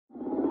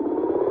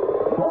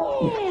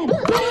Hello,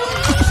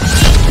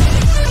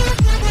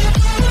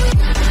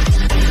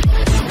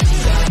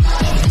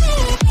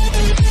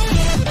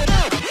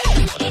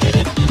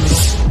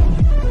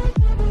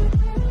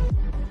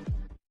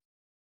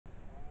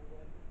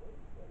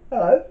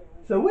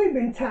 so we've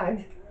been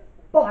tagged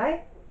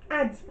by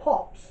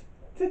Ads.Pops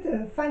to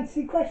do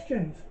fancy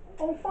questions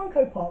on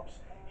Funko Pops.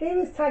 He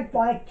was tagged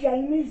by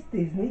Jamie's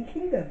Disney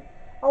Kingdom.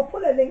 I'll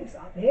put the links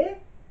up here,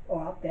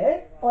 or up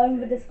there, or in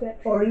the description,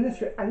 or in the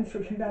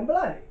description down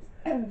below.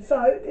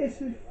 So this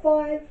is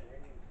 5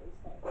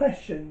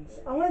 questions.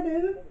 I'm going to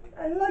do them,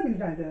 and Logan's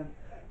going to do them.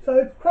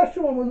 So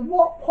question 1 was,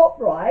 what pop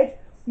ride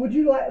would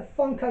you like a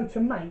Funko to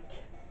make?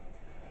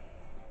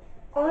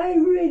 I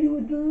really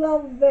would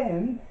love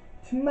them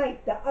to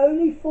make the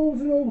Only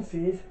Fools and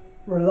Horses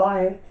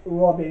Reliant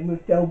Robin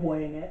with Del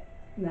Boy in it.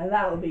 Now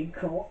that would be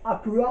cool. I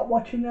grew up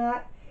watching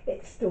that.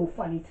 It's still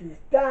funny to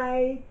this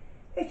day.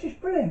 It's just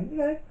brilliant, you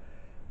know.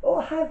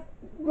 Or have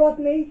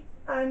Rodney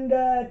and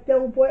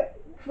Del Boy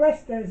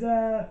dressed as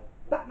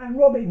Batman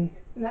Robin,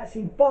 and that's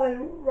in By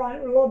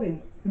Ryan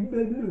Robin.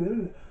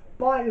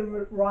 By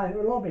Ryan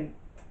Robin.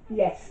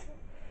 Yes.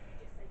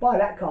 Buy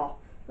that car.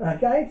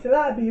 Okay, so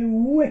that would be a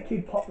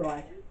wicked pop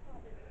ride.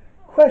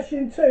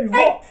 Question 2.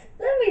 What?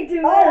 Let me do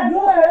it as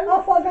well.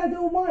 I thought I was going to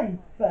do all mine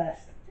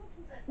first.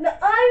 No,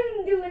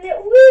 I'm doing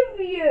it with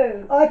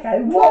you.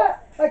 Okay,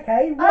 what?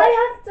 Okay, what?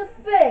 I have to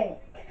think.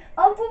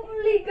 I'll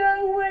probably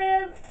go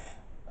with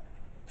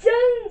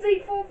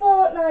Jonesy from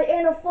Fortnite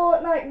in a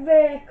Fortnite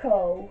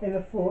vehicle. In a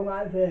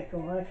Fortnite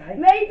vehicle, okay.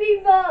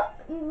 Maybe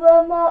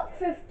the Mark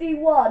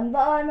 51,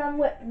 but I'm on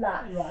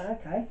Whiplash. Right,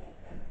 okay.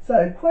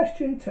 So,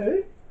 question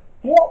 2.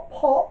 What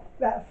pop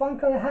that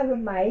Funko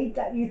haven't made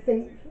that you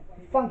think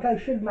Funko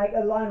should make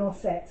a line or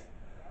set?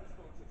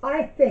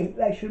 I think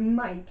they should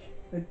make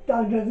the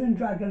Dungeons and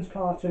Dragons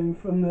cartoon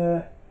from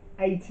the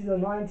 80s or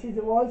 90s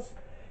it was.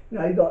 You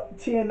know, you got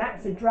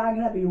Tiamat the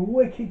dragon, that'd be a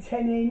wicked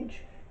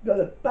 10-inch. You got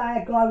the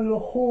bad guy with a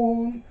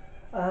horn,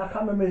 I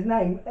can't remember his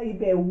name, he'd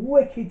be a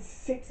wicked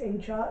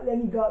 6-incher.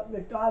 Then you got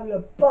the guy with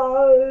a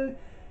bow,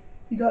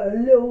 you got a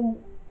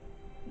little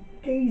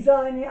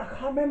geezer in it, I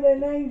can't remember their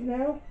names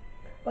now.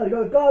 But you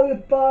got the guy with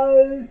a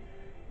bow,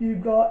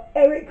 you've got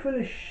Eric with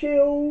a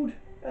shield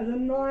as a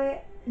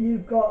knight,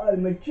 you've got a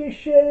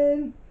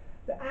magician,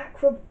 the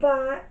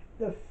acrobat,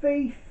 the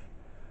thief.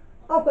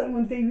 I've got them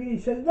on DVD,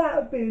 so that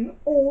would be an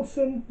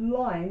awesome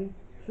line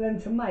for them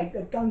to make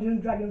a Dungeons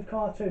and Dragons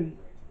cartoon.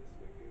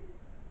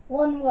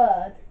 One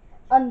word,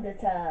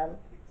 Undertale.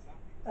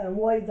 And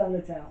what is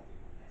Undertale?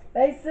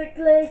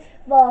 Basically,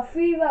 there are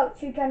 3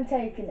 routes you can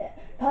take in it.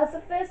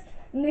 Pacifist,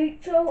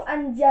 neutral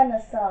and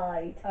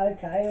genocide.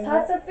 Okay.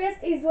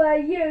 Pacifist is where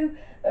you,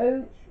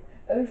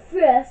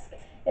 Frisk,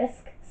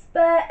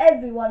 spare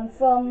everyone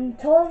from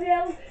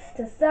TYRRELL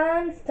to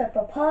Sans to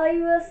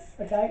Papyrus,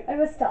 okay.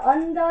 Iris to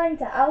Undyne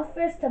to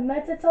Alphys to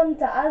Metaton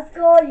to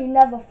Asgore. You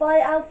never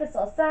fight Alphys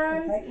or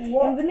Sans. Okay.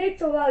 In the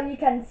neutral route you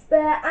can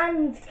spare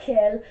and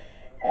kill,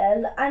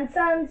 and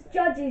Sans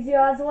judges you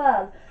as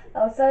well.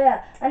 Oh, so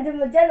yeah, and in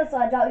the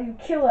genocide route you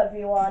kill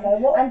everyone,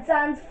 okay, and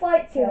Sans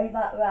fights you in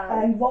that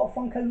round. And what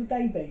Funkos would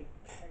they be?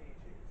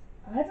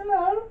 I don't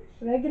know,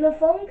 regular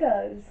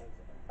Funkos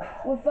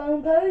with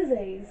foam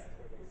posies.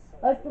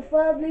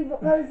 Preferably the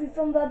posies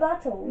from their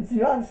battles. Do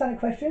you understand the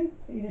question?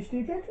 Are you just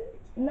stupid?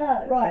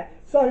 No. Right,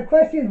 so the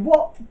question is,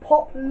 what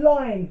pop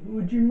line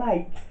would you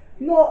make?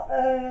 Not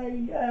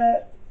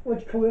what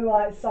do you call it,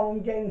 like someone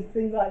getting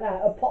things like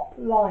that, a pop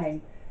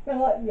line. You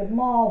know, like your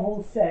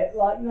Marvel set,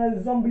 like, you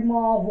know, zombie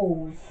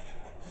Marvels.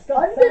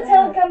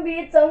 Undertale can be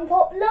its own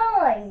pop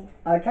line.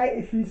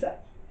 Okay,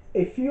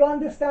 if you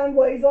understand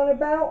what he's on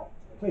about,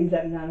 please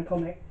let me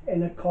know in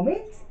the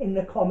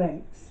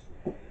comments.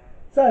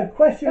 So,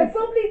 question. I'd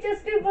probably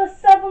just do the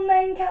 7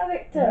 main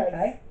characters.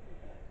 Okay.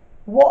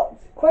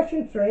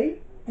 Question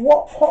 3.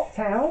 What pop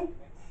town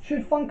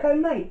should Funko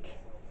make?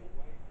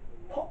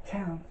 Pop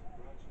town.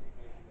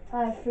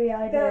 I have 3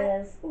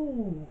 ideas.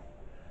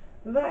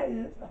 That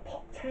is a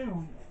pop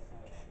town.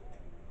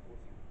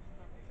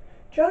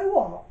 Do you know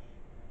what?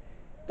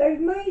 They've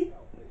made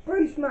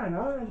Bruce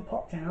Manor as a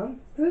pop town.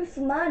 Bruce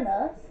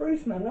Manor?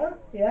 Bruce Manor,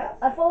 yeah.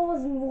 I thought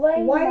it was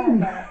Wayne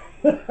Manor.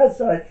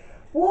 Sorry.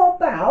 What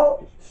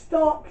about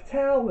Stark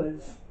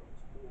Towers?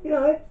 You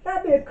know,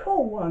 that'd be a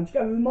cool one to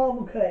go with the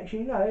Marvel collection,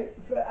 you know,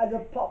 as a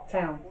pop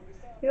town.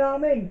 You know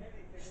what I mean?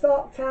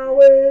 Stark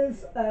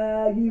Towers,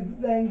 you've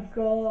then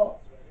got,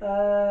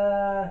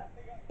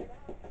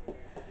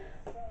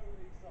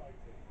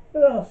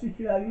 what else you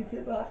could have? You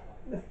could, like,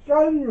 the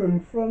throne room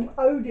from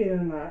Odin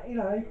and that, you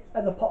know,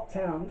 as a pop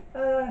town.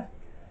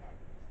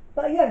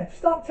 But yeah,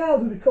 Stark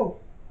Towers would be cool,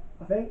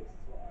 I think.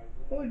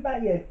 What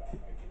about you?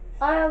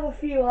 I have a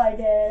few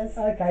ideas.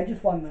 Okay,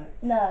 just one though.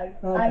 No,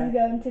 okay. I'm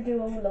going to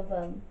do all of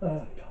them.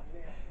 Oh, God.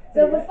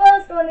 So the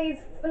first one is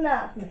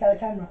FNAF. Look at the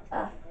camera.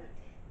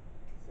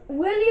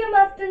 William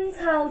Afton's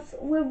house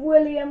with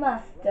William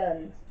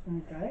Afton.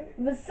 Okay.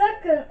 The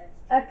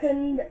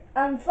second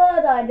and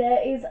third idea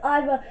is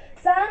either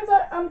Sans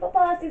and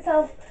Papyrus'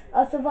 house,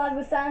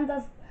 Survivor Sans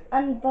as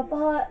and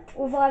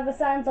with either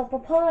sounds of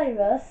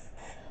papyrus,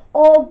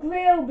 or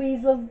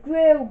grillbees with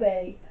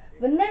grillbee.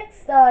 The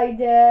next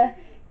idea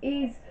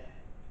is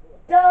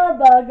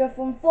Burger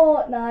from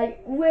Fortnite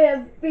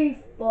with Beef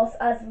Boss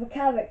as the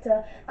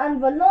character,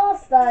 and the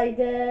last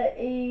idea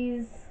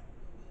is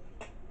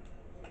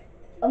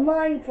a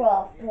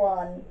Minecraft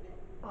one.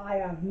 I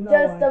have no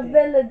Just idea. a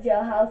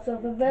villager, house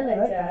of a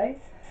villager. Okay.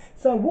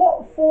 So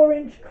what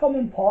 4-inch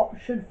common pop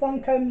should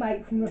Funko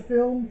make from the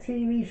film,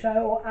 TV show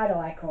or ad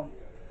icon?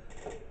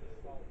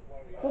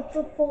 What's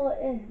a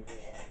 4-inch?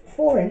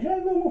 4-inch, no,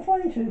 normal 4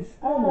 inches.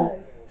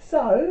 Normal.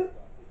 So,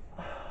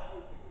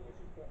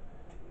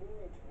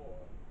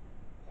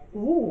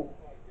 ooh,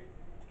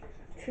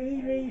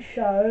 TV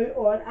show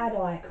or an ad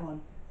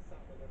icon?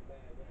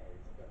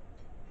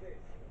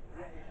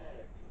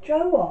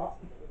 Joe what?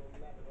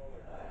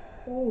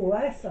 Oh,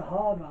 that's a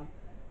hard one.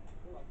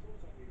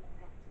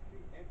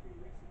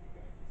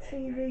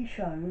 TV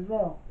show as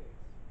well.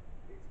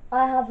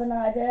 I have an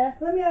idea.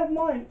 Let me have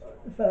mine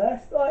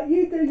first. Right,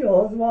 you do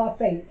yours while I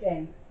think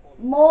then.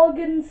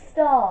 Morgan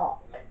Stark.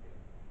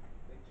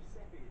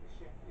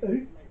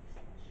 Who?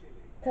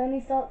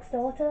 Tony Stark's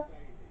daughter.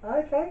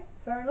 Okay,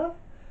 fair enough.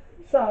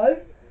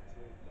 So,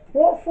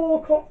 what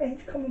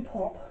 4-inch common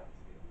pop?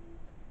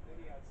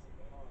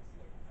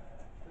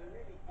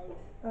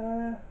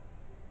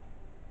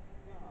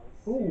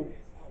 Ooh,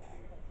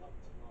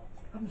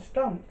 I'm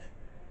stumped.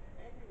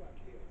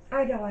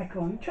 Ad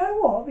icon. Do you know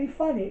what would be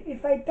funny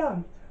if they'd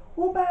done?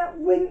 What about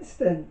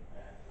Winston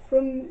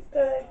from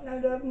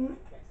the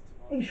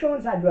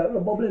insurance advert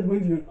with Bob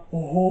Winston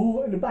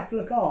in the back of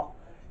the car?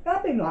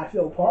 That'd be a nice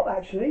little pop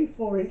actually,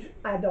 4-inch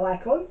ad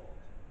icon.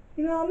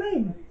 You know what I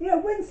mean? Yeah,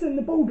 Winston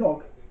the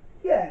bulldog.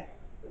 Yeah,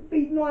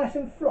 be nice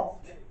and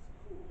flopped.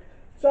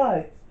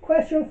 So,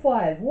 question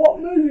 5. What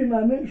movie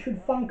moment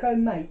should Funko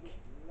make?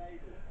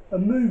 A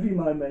movie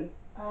moment.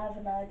 I have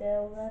an idea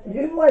already.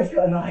 You've always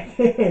got an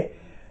idea.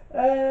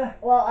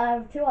 Well, I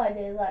have 2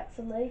 ideas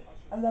actually,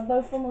 and they're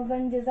both from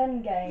Avengers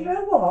Endgame. You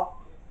know what?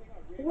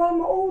 One of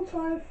my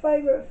all-time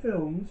favourite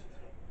films.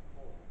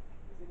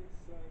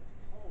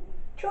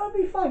 Try to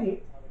be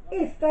funny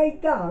if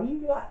they'd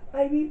done like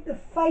maybe the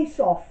Face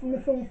Off from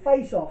the film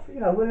Face Off.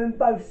 You know, when they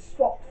both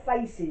swapped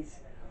faces,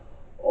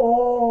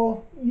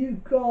 or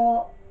you've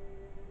got,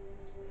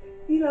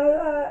 you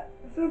know,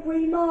 the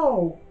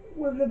Remole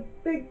with the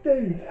big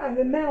dude and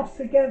the mouse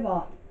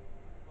together.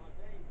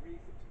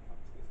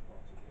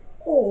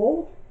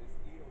 Or,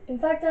 in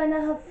fact, I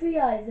now have 3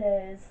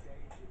 ideas.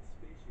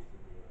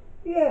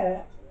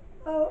 yeah,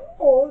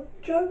 or,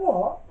 do you know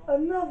what?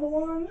 Another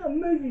one, a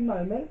movie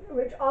moment,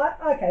 which what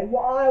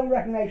I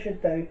reckon they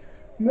should do,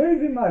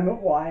 movie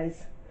moment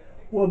wise,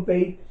 would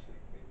be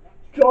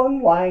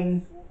John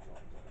Wayne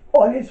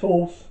on his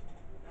horse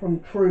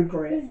from True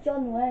Grit. Who's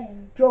John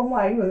Wayne? John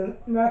Wayne was an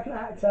American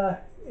actor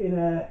in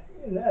the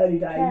early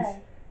days. Okay.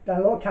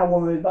 Done a lot of cowboy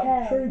movies, but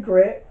Okay. True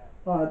Grit,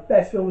 one of the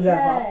best films Okay.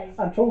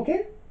 ever. I'm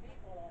talking.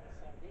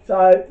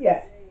 So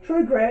yeah,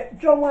 True Grit,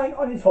 John Wayne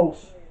on his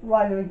horse,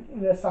 riding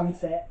in the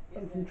sunset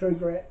from True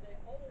Grit.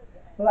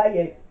 What about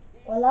you?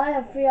 Well, I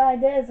have 3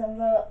 ideas, and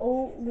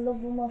all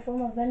of them are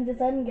from Avengers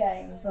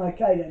Endgame.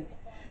 Okay then.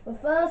 The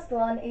first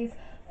one is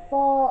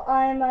Thor,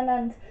 Iron Man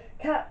and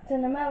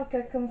Captain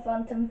America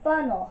confronting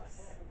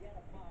Thanos.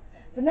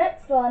 The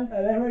next one...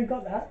 They've already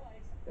got that.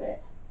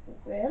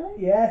 Really?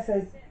 Yeah,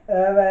 so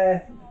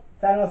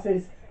Thanos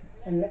is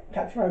and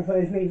Captain America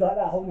on his knees like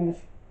that, holding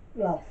his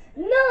glove.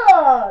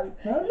 No!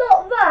 No?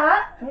 Not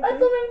that! Okay. That's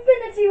from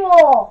Infinity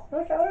War!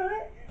 Okay,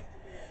 alright.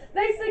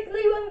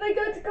 Basically when they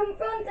go to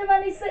confront him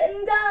and he's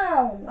sitting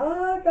down.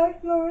 Okay,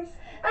 no worries.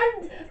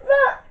 And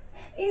that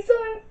is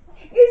from...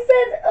 You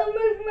said a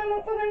movie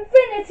moment from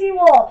Infinity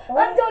War.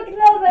 I'm talking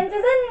about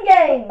Avengers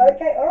Endgame.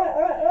 Okay,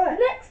 alright.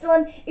 The next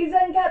one is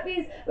when Cap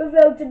is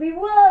revealed to be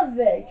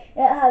worthy.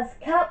 It has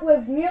Cap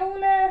with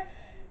Mjolnir,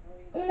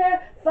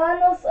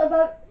 Thanos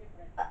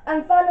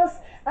and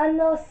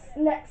Thanos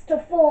next to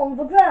form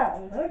the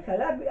ground. Okay,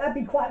 that'd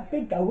be quite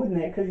big though, wouldn't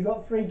it? Because you've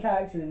got 3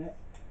 characters in it.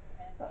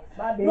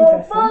 That'd be Well, the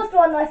interesting. first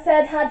one I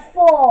said had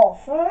 4.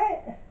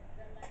 Alright.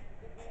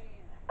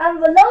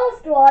 And the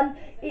last one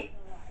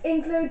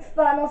includes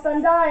Thanos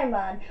and Iron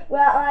Man,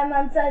 where Iron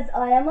Man says,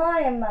 I am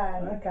Iron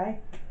Man. Okay.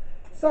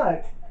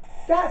 So,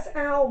 that's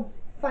our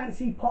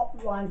fancy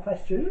pop line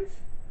questions.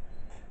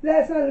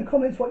 Let us know in the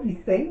comments what you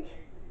think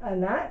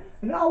and that.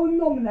 And I will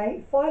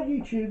nominate 5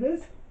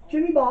 YouTubers: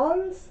 Jimmy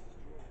Barnes,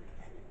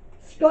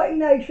 Scotty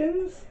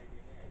Nations,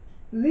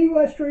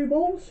 Leroy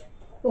SCREWBALLS,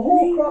 The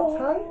Horcrux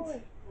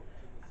Hunt,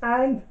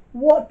 and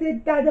What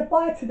Did Dada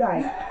Buy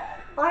Today?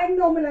 I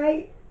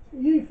nominate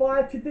you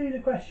 5 to do the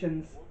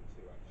questions.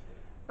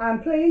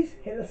 And please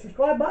hit the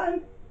subscribe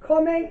button,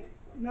 comment,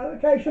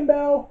 notification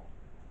bell,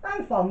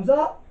 and thumbs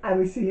up. And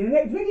we'll see you in the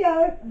next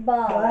video.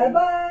 Bye. Bye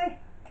bye.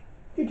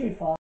 Did you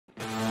fart?